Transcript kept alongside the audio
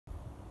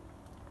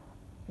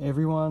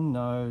Everyone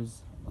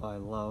knows I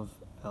love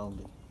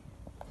Aldi.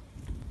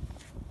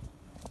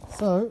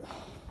 So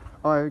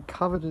I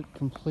covered it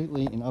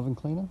completely in oven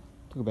cleaner,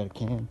 took about a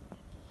can,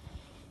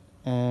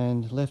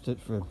 and left it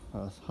for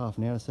half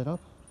an hour to set up.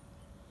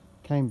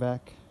 Came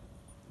back,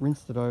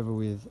 rinsed it over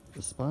with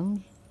a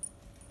sponge,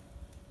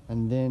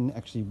 and then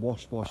actually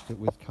washed it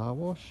with car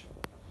wash.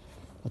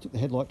 I took the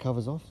headlight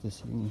covers off, they're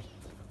sitting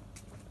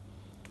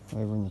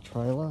over in the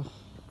trailer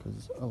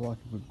because I like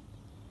a good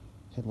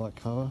headlight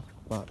cover,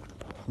 but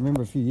I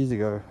remember a few years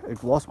ago I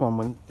lost one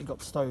when it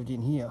got stoved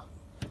in here,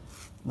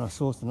 and I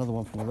sourced another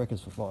one from the wreckers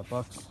for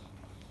 $5.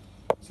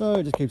 So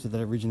it just keeps it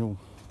that original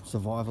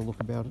survivor look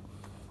about it.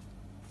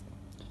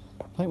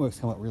 Paintwork's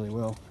come up really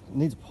well. It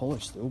needs a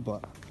polish still,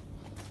 but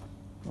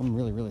I'm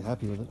really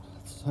happy with it.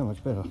 It's so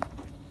much better.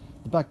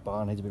 The back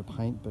bar needs a bit of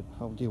paint, but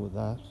I'll deal with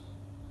that.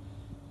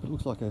 But it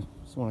looks like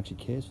someone actually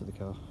cares for the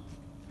car.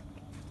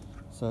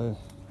 So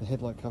the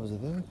headlight covers are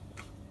there.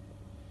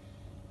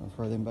 I'll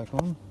throw them back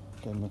on,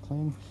 gave them a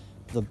clean.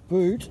 The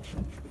boot,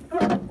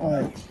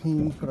 I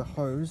got a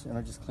hose and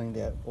I just cleaned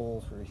out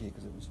all through here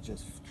because it was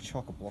just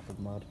chock-a-block of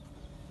mud.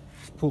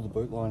 Just pulled the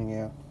boot lining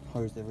out,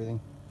 hosed everything.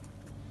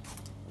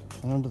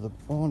 And under the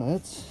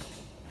bonnet, just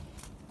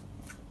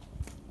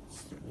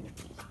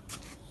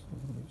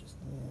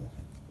there,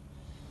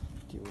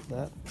 deal with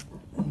that.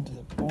 Under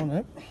the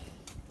bonnet,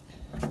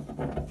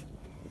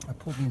 I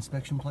pulled the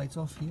inspection plates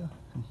off here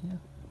and here,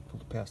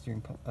 pulled the power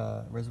steering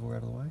reservoir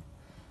out of the way,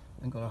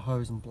 and got a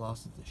hose and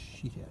blasted the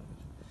shit out of it.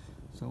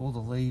 So all the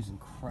leaves and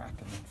crack,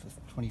 and for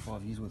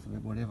 25 years worth of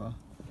it, whatever,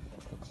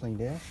 got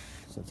cleaned out.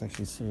 So it's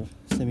actually sort of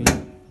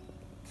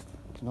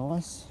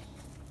semi-nice,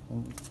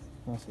 and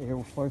nice air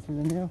will flow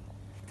through there now.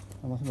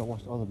 And I think I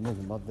washed, there's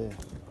the mud there.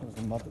 That was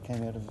the mud that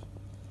came out of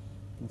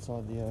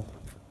inside the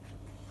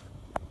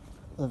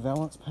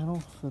valance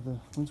panel for the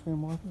windscreen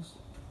wipers.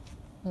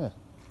 Yeah,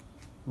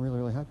 I'm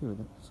really happy with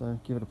it. So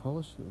give it a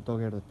polish, get the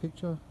dog out of the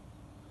picture,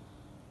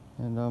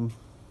 and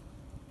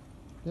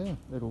yeah,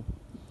 it'll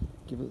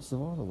give it a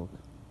survivor look.